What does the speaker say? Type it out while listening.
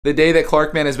The day that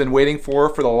Clarkman has been waiting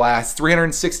for the last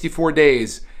 364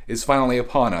 days is finally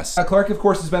upon us. Clark, of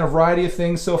course, has been a variety of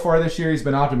things so far this year. He's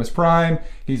been Optimus Prime,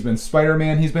 he's been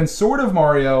Spider-Man, he's been sort of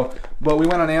Mario, but we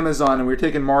went on Amazon and we were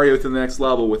taking Mario to the next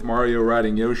level with Mario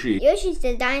riding Yoshi. Yoshi's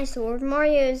the dinosaur.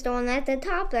 Mario's the one at the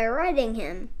top there riding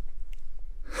him.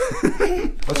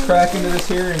 Let's crack into this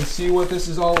here and see what this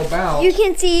is all about. You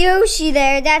can see Yoshi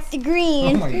there. That's the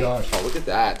green. Oh my gosh. Oh, look at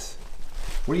that.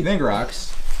 What do you think,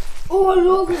 Rox? Oh, I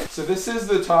love it. So this is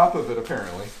the top of it,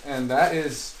 apparently. And that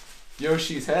is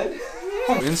Yoshi's head.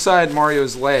 Inside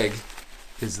Mario's leg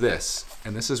is this.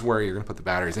 And this is where you're going to put the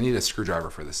batteries. I need a screwdriver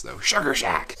for this, though. Sugar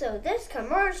Shack. So this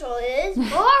commercial is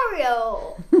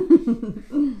Mario.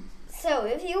 So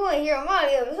if you want to hear a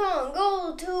Mario song,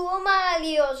 go to a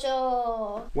Mario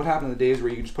show. What happened to the days where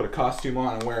you could just put a costume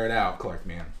on and wear it out,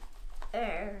 Clarkman?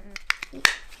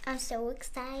 I'm so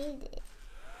excited.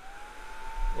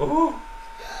 Oh!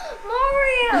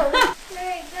 Mario!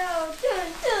 There you go. Dun,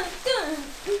 dun, dun.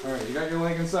 Alright, you got your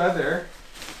leg inside there.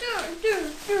 Dun,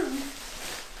 dun, dun.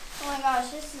 Oh my gosh,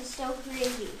 this is so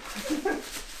crazy.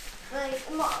 Like,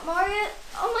 Mario,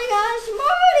 oh my gosh,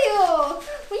 Mario!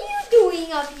 What are you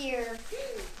doing up here?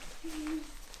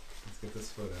 Let's get this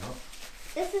foot out.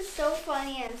 This is so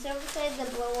funny. I'm so excited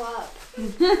to blow up.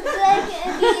 It's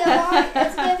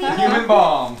gonna be Human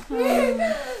bomb.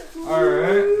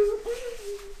 Alright.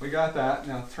 We got that.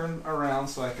 Now turn around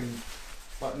so I can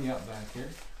button you up back here.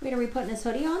 Wait, are we putting his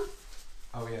hoodie on?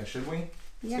 Oh yeah, should we?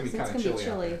 Yeah, it's it's gonna gonna be be chilly.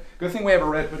 chilly. Good thing we have a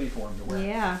red hoodie for him to wear.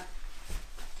 Yeah.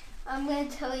 I'm gonna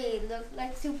tell you, you look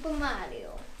like Super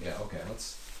Mario. Yeah, okay,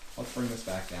 let's bring this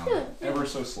back down ever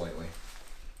so slightly.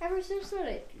 Ever so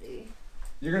slightly.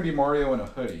 You're gonna be Mario in a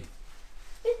hoodie.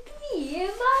 It's me,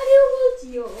 Mario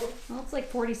Lucio. Well, it's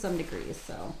like 40-some degrees,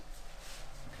 so.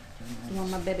 Okay, I want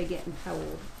my baby getting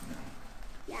cold.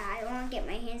 Yeah, I won't get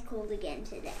my hands cold again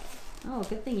today. Oh,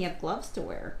 good thing you have gloves to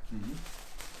wear. Mm-hmm.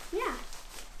 Yeah.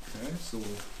 Okay, so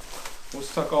we'll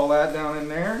tuck all that down in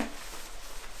there.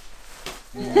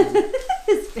 And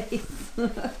His face. we'll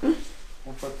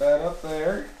put that up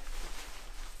there.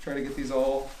 Try to get these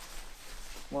all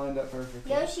lined up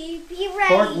perfectly. Yoshi, be ready.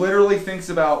 Clark literally thinks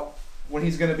about what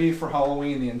he's going to be for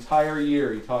Halloween the entire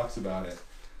year. He talks about it.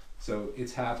 So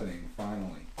it's happening,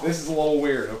 finally. This is a little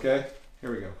weird, okay?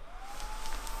 Here we go.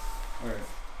 Alright.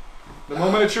 The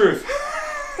moment of truth.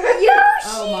 Yoshi!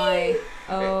 Oh my.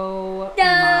 Oh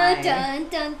Dun, my. dun,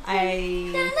 dun,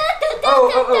 I.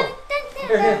 Oh.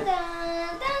 Here.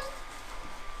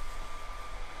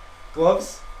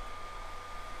 Gloves?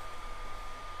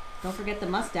 Don't forget the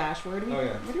mustache. Where do we? Oh,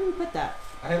 yeah. Where do we put that?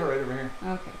 I have it right over here.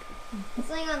 Okay. It's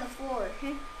laying on the floor.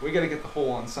 We got to get the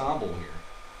whole ensemble here.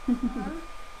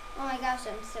 Oh my gosh,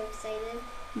 I'm so excited.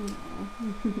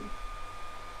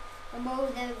 The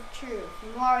moment of truth.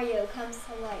 Mario comes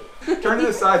to light. Turn to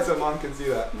the side so Mom can see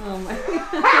that. Oh my.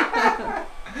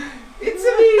 It's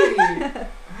me!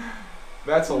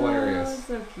 That's hilarious. Oh,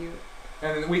 so cute.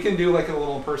 And we can do like a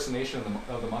little impersonation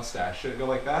of the mustache. Should it go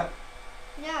like that?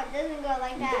 No, it doesn't go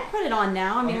like You that. can put it on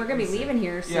now. I mean, we're gonna be leaving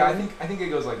here soon. Yeah, I think it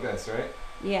goes like this, right?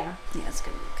 Yeah. Yeah, it's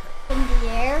gonna be cut. In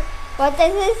the air. But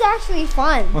this is actually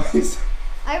fun.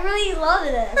 I really love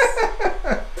this.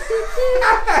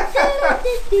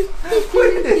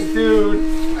 Look at this dude.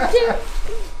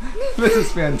 This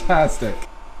is fantastic.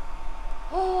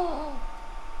 Oh,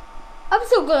 I'm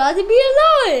so glad to be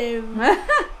alive.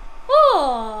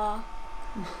 Oh.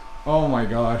 Oh my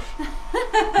gosh.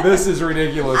 This is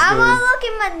ridiculous, I dude. want to look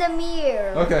in the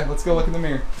mirror. Okay, let's go look in the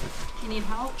mirror. You need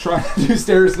help? Trying to do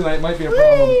stairs tonight might be a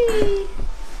problem. Whee!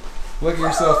 Look at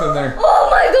yourself in there. Oh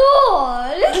my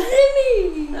god, it's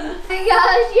me! Oh my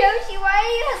gosh, Yoshi, why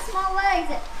do you have small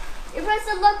legs? You're supposed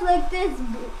to look like this.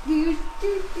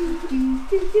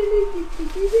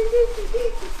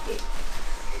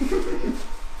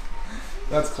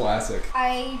 That's classic.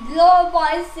 I love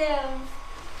myself.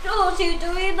 Don't you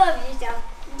do you love yourself?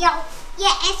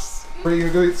 Yes. Are you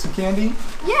gonna go get some candy?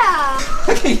 Yeah.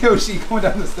 Look at Yoshi going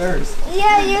down the stairs.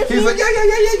 Yeah, Yoshi. He's like, yeah.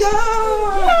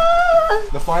 Yeah.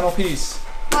 The final piece.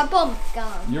 My bump's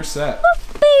gone. You're set.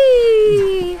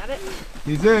 Whee!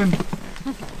 He's in.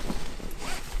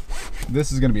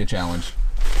 This is gonna be a challenge.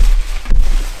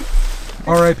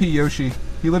 R.I.P. Yoshi.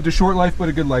 He lived a short life, but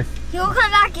a good life. He'll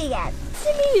come back again. It's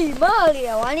me,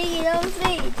 Mario. I need to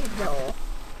say though.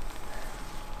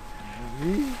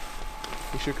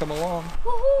 He should come along.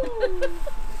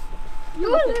 You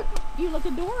look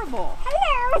adorable.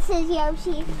 Hello, this is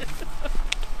Yoshi.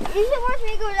 You should watch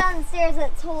me go down the stairs.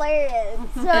 It's hilarious.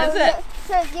 So, Is it?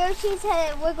 So Yoshi's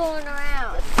head wiggling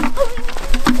around.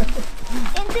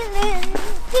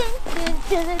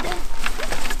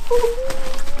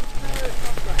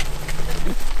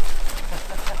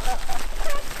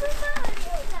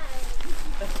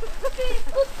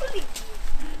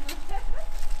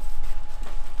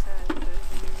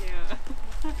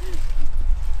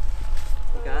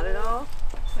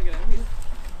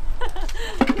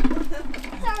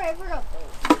 I forgot those.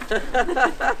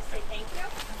 Say thank you.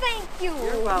 Thank you.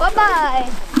 You're welcome. Bye-bye.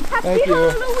 Happy Thank you.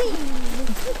 Halloween.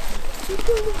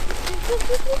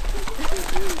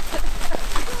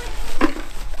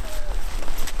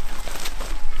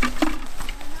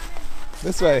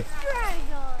 This way.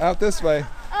 Out this way.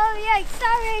 Oh, yeah.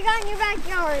 Sorry, I got in your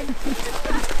backyard.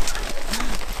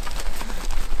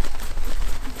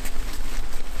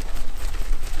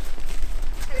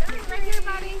 Right here,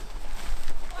 buddy.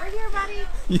 Right here, buddy.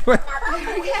 You went-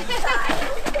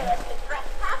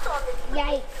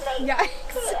 Yikes.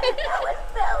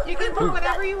 You can put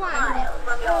whatever you want.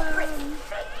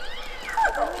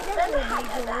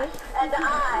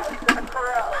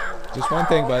 Just one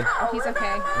thing, bud. He's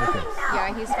okay. Okay.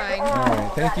 Yeah, he's fine. All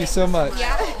right. Thank you so much.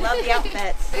 Love the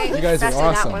outfits. You guys are Especially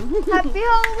that awesome. one. Happy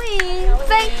Halloween.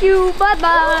 Thank you.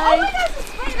 Bye-bye.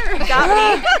 Got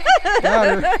me. Got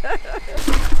her.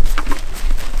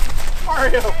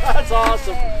 Mario, that's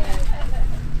awesome.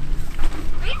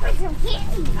 Some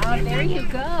candy. Oh, there you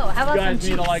go. How You about guys some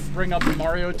need to like bring up the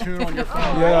Mario tune on your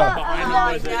phone. Yeah.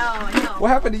 Behind you with it. What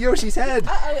happened to Yoshi's head?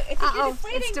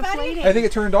 It's deflating. I think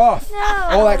it turned off. No.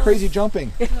 All that crazy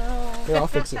jumping. Here, I'll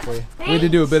fix it for you. We had to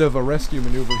do a bit of a rescue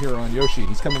maneuver here on Yoshi.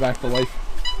 He's coming back to life.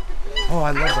 Oh,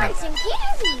 I love I want that. some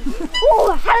candy.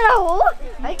 Oh, hello.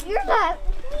 You're not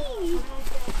me.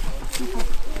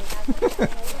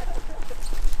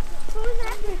 Who's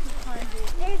after the clown?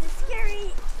 There's a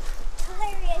scary,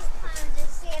 hilarious clown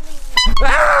just standing there.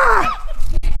 Ah!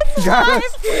 Got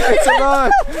us. It's a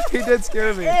bug. He did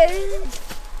scare me.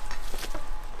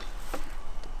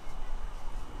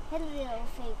 Hello,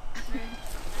 fake.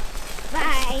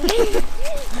 Bye.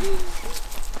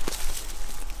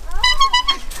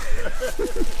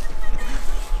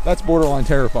 That's borderline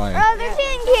terrifying. Oh, they're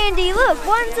seeing candy. Look,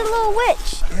 one's a little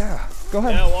witch. Yeah. Go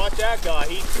ahead. Yeah, watch that guy.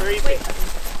 He's crazy.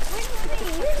 Where's somebody?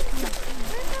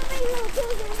 Where's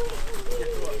somebody who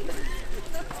kills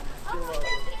her? Oh, there's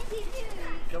candy too.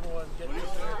 Come on, get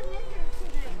this.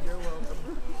 You're welcome.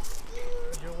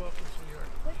 You're welcome, sweetheart.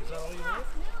 Is that all you want?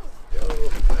 Go,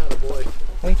 attaboy.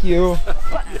 Thank you. Look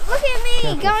at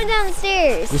me going down the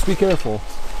stairs. Just be careful.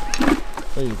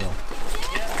 There you go.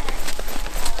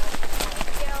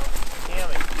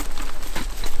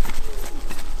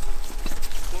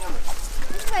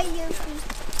 Hi, Yoshi.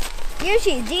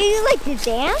 Yoshi, do you like to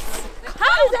dance?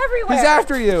 Cows everywhere. He's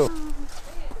after you.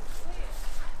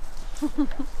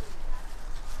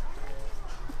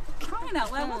 Crying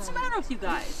out loud. What's the matter with you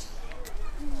guys?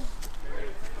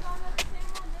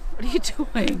 What are you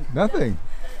doing? Nothing.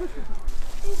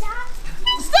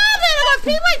 Stop it! I'm gonna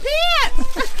pee my pants!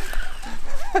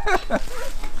 I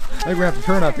think we're gonna have to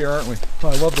turn up here, aren't we? Oh,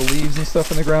 I love the leaves and stuff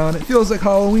in the ground. It feels like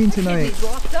Halloween tonight. He's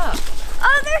locked up.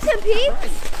 Oh, there's some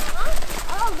peeps.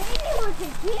 Oh, baby wants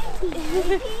some candy.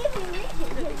 Baby even rich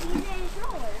because he's in his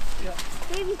stroller.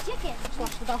 Baby chicken.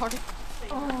 Watch the dog.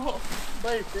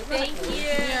 Thank you.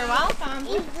 You're welcome.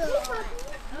 You're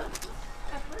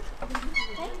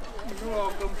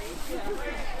welcome.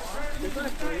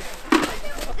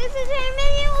 This is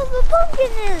Emmanuel with a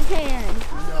pumpkin in his hand.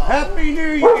 Happy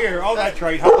New Year! Oh, that's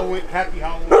right. Halloween. Happy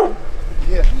Halloween.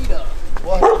 Yeah.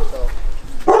 Watch yourself.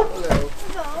 Hello.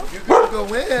 So, You're gonna go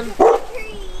in.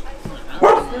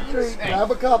 treat. Grab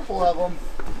a couple of them.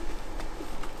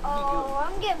 Oh,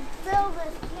 I'm getting filled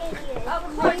with candy. Oh,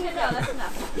 Clark, no, that's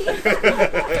enough.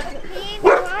 Baby,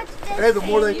 watch this. Hey, the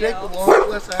more they take, the longer, the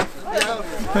less acid they have.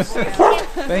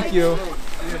 Thank you.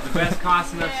 The best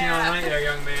costume I've seen all night there,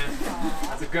 young man.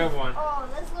 That's a good one. Oh,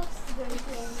 this looks good,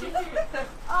 candy.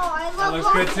 Oh, I love That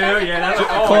looks good too? Yeah, that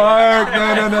looks Clark,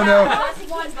 no. Just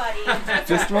one, buddy.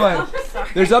 Just one.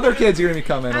 There's other kids who are gonna be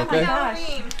coming, okay?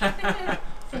 Halloween.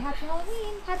 Say happy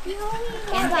Halloween. Happy Halloween.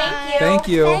 And Bye-bye. Thank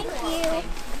you. Thank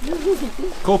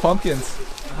you. Cool pumpkins.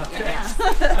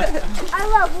 I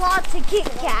love lots of Kit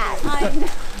Kats.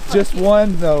 Just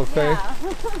one though, Faye.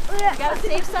 Gotta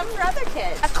save some for other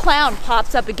kids. A clown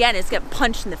pops up again. It's getting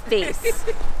punched in the face.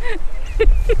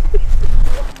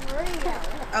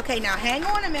 Okay, now hang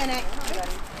on a minute.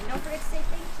 And don't forget to say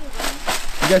thank you.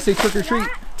 You guys say trick or treat.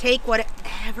 Take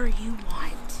whatever you want.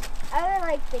 I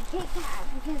like the Kit Kat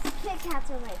because Kit Kats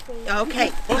are my favorite.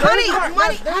 Okay. Honey,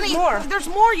 there's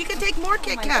more. You can take more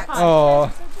Kit Kats. Oh,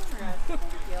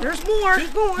 There's more.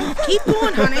 Keep going. Keep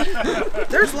going, honey.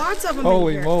 There's lots of them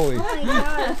holy in here. moly! Oh my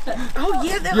god. Oh,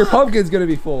 yeah. Your pumpkin's gonna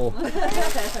be full. It's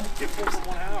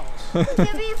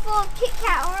gonna be full of Kit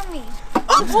Kat army.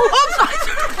 Oh, what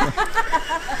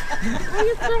are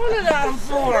you throwing it at him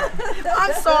for?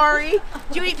 I'm sorry.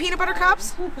 Do you eat peanut butter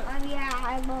cups? Yeah,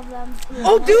 I love them too.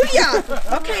 Oh, do ya?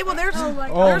 Okay, well, there's...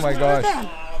 Oh my gosh!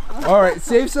 All right,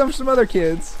 save some other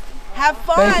kids. Have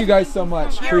fun. Thank you guys so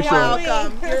much. You're Appreciate it.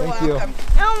 welcome. You're Thank you. welcome.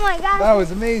 Oh my gosh. That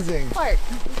was amazing. Clark,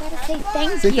 you gotta say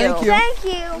thank Say you. thank you. Thank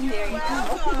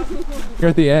you. Here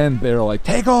at the end, they're like,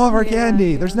 take all of our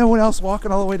candy. There's no one else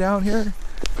walking all the way down here.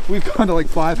 We've gone to like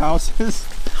 5 houses.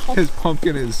 His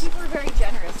pumpkin is We're very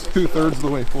generous. 2/3 of the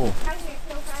way full.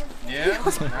 Yeah?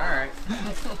 Alright.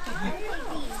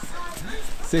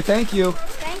 Say thank you.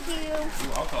 Thank you.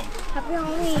 You're welcome. Happy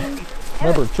Halloween.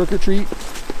 Remember, trick or treat.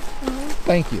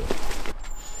 Thank you.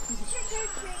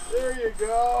 There you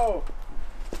go.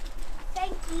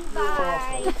 Thank you.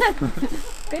 Bye.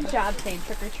 Good job saying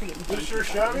trick or treat. This your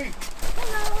Chevy?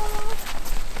 Hello.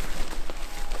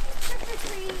 Trick or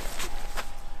treat.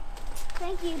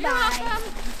 Thank you. Bye.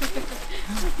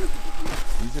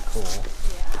 These are cool.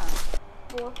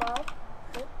 4, 5.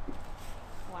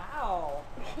 Wow.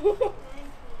 Yep.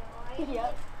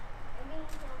 It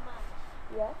means so much.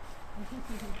 Yep.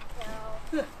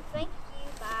 So, thank you.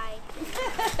 Bye.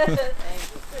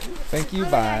 Thank you. He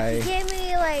Bye. gave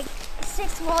me like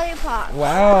 6 lollipops.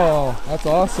 Wow, that's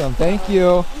awesome. Thank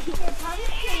you.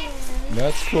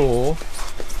 That's cool.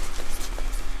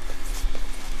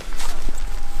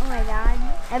 Oh my god.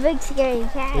 A big scary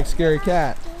cat. Big scary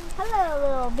cat. Hello,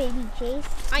 little baby Chase.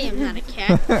 I am not a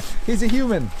cat. He's a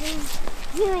human.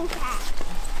 Human cat.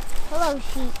 Hello,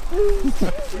 sheep.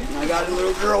 I got a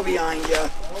little girl behind you.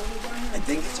 I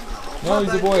think it's a girl. No,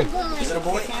 he's a boy. Is it a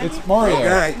boy? It's Mario.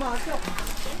 Okay.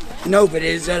 No, but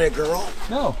is that a girl?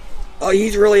 No. Oh,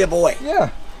 he's really a boy. Yeah.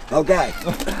 Okay.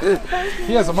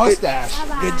 He has a mustache.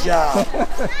 Good job.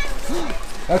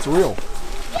 That's real.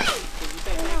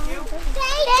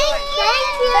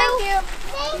 Thank you.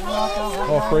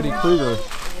 Oh, Freddy Krueger.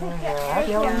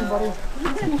 Happy Halloween, buddy.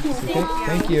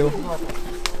 Thank you.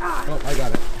 Oh, I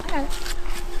got it.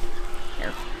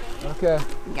 Okay.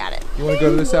 Got it. You want to go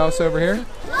to this house over here?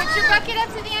 Put your bucket up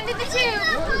to the end of the tube.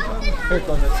 Here,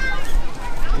 Clement.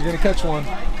 You're going to catch one.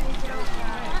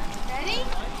 Ready?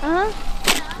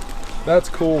 That's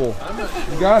cool.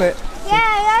 You got it.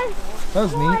 Yeah, That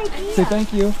was neat. idea. Say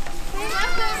thank you.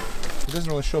 It doesn't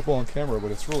really show up well on camera,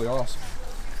 but it's really awesome.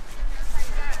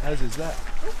 As is that.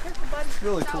 It's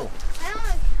really cool.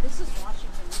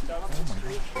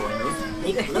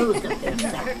 They closed up their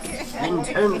tracks and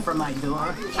turned from my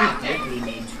door. They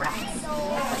made tracks, but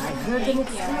I heard them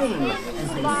exclaim as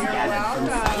they scattered from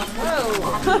sight.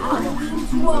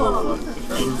 Whoa!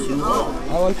 Into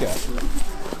I like that.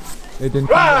 It didn't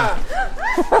come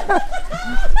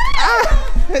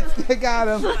I got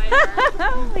him.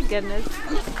 Oh my goodness.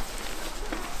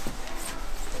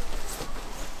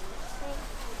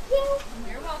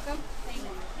 You're welcome.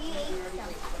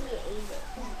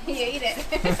 He ate it.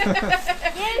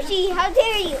 Yoshi, how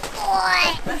dare you?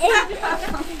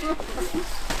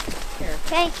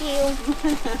 Thank you.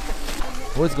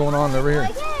 What's going on over here?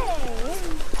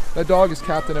 That dog is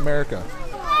Captain America.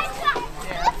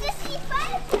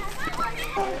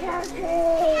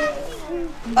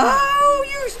 Oh,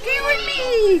 you're scaring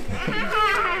me.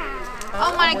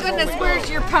 Oh my goodness, where's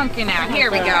your pumpkin at? Here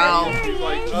we go.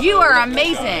 You are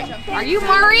amazing. Are you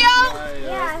Mario?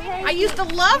 Yeah, I used to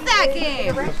love that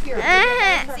game. we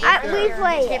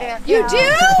play it. You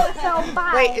do? So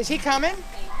bye. Wait, is he coming?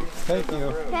 Thank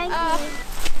you. Thank you.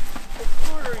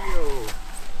 Where are you?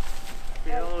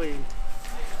 Happy Halloween.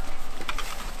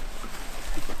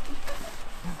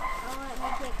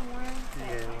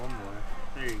 Yeah, one more.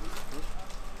 There you go.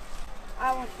 I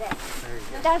want that.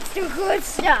 That's the good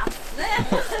stuff.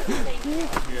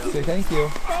 Say thank you.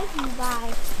 Thank you.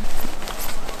 Bye.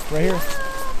 Right here.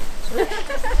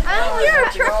 You're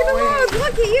trucking along.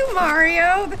 Look at you,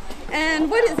 Mario.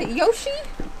 And what is it, Yoshi?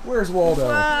 Where's Waldo?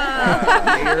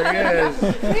 Here he is.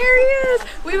 There he is.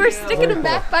 We were sticking him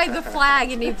back by the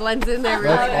flag, and he blends in there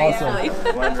really That's nicely.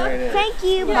 awesome. One right in. Thank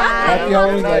you. Bye. Happy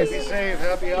Halloween, guys. Be safe.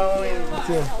 Happy Halloween. You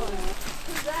too.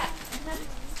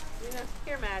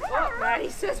 Here, Matt. Oh, Maddie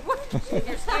says, what?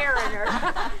 You're scaring her.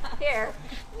 Here.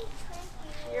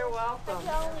 You're welcome.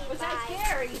 Was that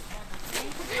scary?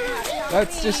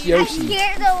 That's just I Yoshi.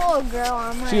 scared the little girl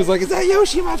on my. She was like, is that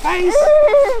Yoshi in my face?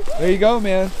 There you go,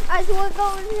 man. I we're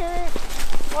going to.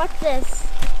 What's this?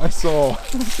 I saw.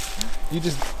 You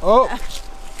just, oh,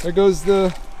 there goes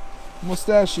the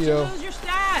mustachio. Where's your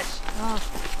stash?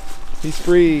 He's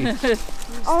free.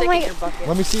 Oh my.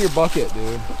 Let me see your bucket,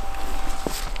 dude.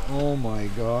 Oh my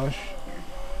gosh.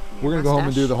 We're gonna go home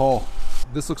and do the haul.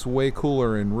 This looks way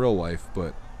cooler in real life,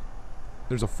 but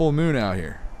there's a full moon out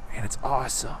here, and it's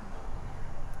awesome.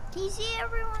 Can you see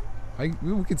everyone?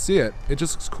 We can see it. It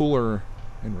just looks cooler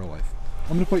in real life.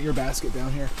 I'm gonna put your basket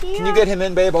down here. Can Can you get him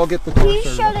in, babe? I'll get the car Can you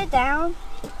started shut up. it down?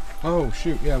 Oh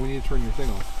shoot, yeah, we need to turn your thing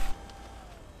off.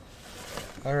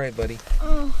 All right, buddy.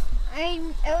 Oh, I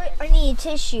need a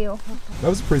tissue. That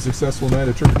was a pretty successful night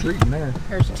of trick-or-treating there.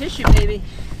 Here's a tissue, baby.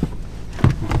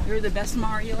 You're the best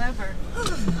Mario ever.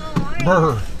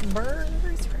 Brr.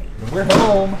 Burr's great. We're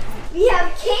home. We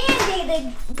have candy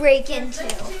to break into.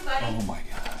 Oh my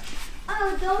gosh.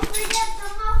 Oh, don't forget the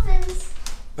muffins.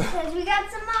 Because we got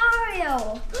some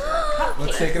Mario.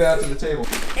 Let's take it out to the table.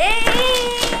 Hey!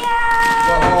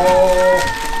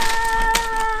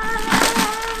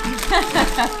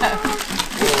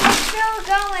 I'm still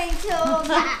going till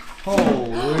that.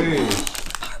 Holy.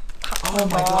 Oh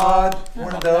my god.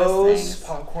 One of those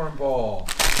popcorn ball.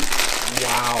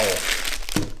 Wow.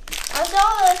 I know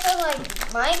this is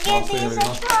like, my candy's a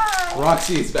try.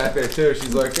 Roxy's back there too.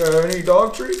 She's like, any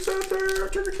dog treats out there?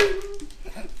 Trick-or-treating.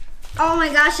 Oh my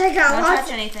gosh, I got Don't lots.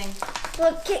 touch anything.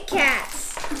 Look, Kit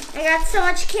Kats. I got so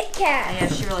much Kit Kats. Yeah,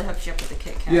 she really hooked you up with the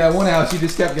Kit Kat. Yeah, one out. She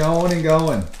just kept going and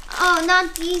going. Oh,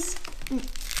 not these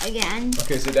again.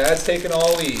 Okay, so Dad's taking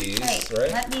all these, Wait,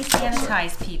 right? let me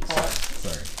sanitize people.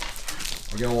 Sorry.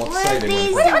 We're getting a little What are excited.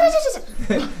 these?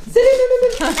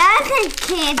 That's like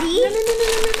candy.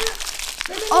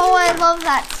 Oh, I love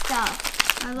that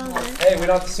stuff. I love it. Hey, we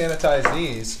don't have to sanitize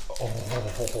these.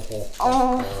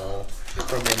 Oh.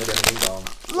 From the Ding Dong.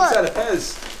 Look. What's that, a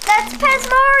Pez? That's Pez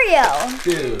Mario.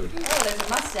 Dude. Oh, there's a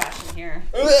mustache in here.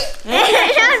 It's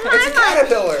a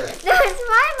caterpillar. That's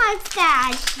my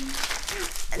mustache.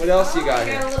 What else you got I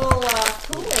here? got a little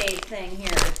Kool-Aid thing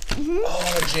here.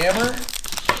 Oh, a jammer?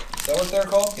 Is that what they're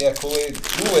called? Yeah, Kool-Aid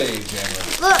jammer.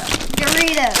 Look,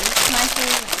 Doritos. My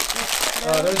favorite.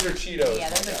 Those are Cheetos. Yeah,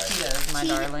 those are Cheetos, my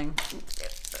darling.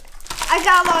 I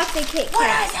got lots of Kit Kats. What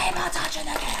did I say about touching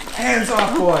the candy? Hands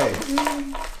off, boy.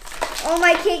 Oh,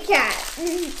 my Kit Kat.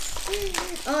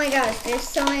 Oh my gosh, there's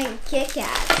so many Kit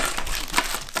Kats.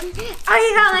 Oh,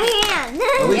 you got my hand.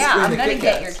 At least Yeah, clean I'm the gonna Kit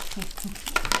get your.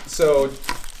 Kats. So,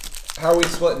 how are we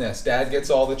splitting this? Dad gets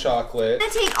all the chocolate. I'm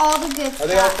gonna take all the good Are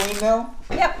they all stuff. clean now?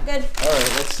 Yep, good. All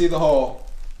right, let's see the haul.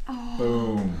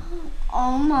 Boom.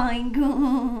 Oh my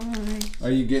god.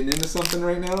 Are you getting into something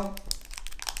right now?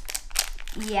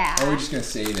 Yeah. Or are we just gonna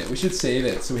save it? We should save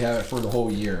it so we have it for the whole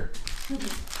year.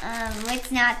 Let's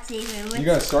not save it. You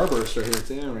got a Starburst right here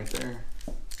too, right there.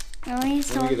 Let me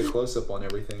Let me get a close up on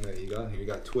everything that you got here. You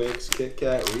got Twix, Kit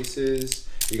Kat, Reese's.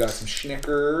 You got some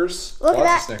Snickers. Look at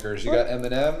Lots that. of Snickers. You got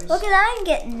M&Ms. Look at that I'm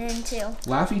getting into.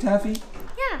 Laffy Taffy.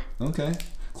 Yeah. Okay.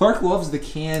 Clark loves the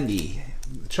candy.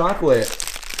 Chocolate,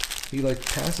 he like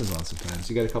passes on sometimes.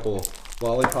 You got a couple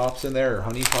lollipops in there, or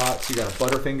honey pots. You got a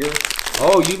Butterfinger.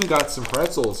 Oh, you even got some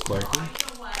pretzels, Clarky.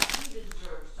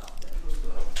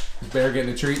 Bear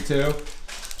getting a treat too.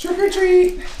 Trick or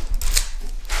treat.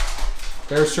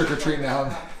 Bear's trick or treat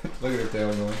now. Look at her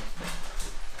tail going.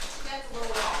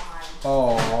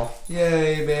 Oh,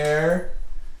 yay, Bear.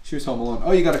 She was home alone.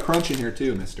 Oh, you got a crunch in here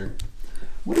too, mister.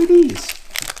 What are these?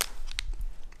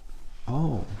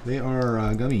 Oh, they are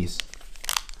gummies.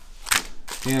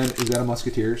 And is that a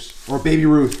Musketeers? Or Baby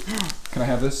Ruth? Can I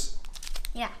have this?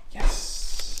 Yeah.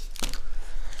 Yes.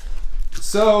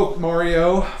 So,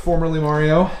 Mario, formerly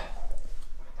Mario,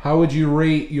 how would you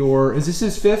rate your... Is this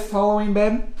his 5th Halloween,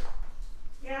 Ben?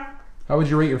 Yeah. How would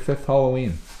you rate your 5th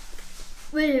Halloween?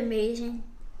 Really amazing.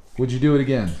 Would you do it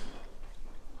again?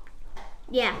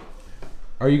 Yeah.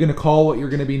 Are you going to call what you're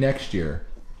going to be next year?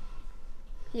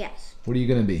 Yes. What are you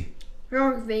going to be?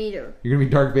 Darth Vader. You're going to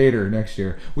be Darth Vader next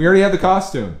year. We already have the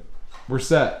costume. We're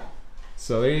set.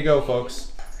 So there you go,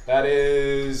 folks. That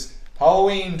is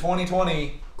Halloween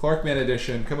 2020 Clarkman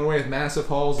edition, coming away with massive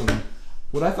hauls and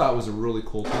what I thought was a really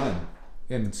cool time.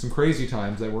 And some crazy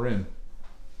times that we're in.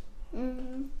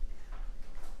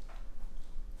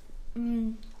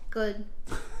 Good.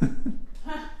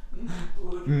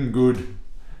 Good.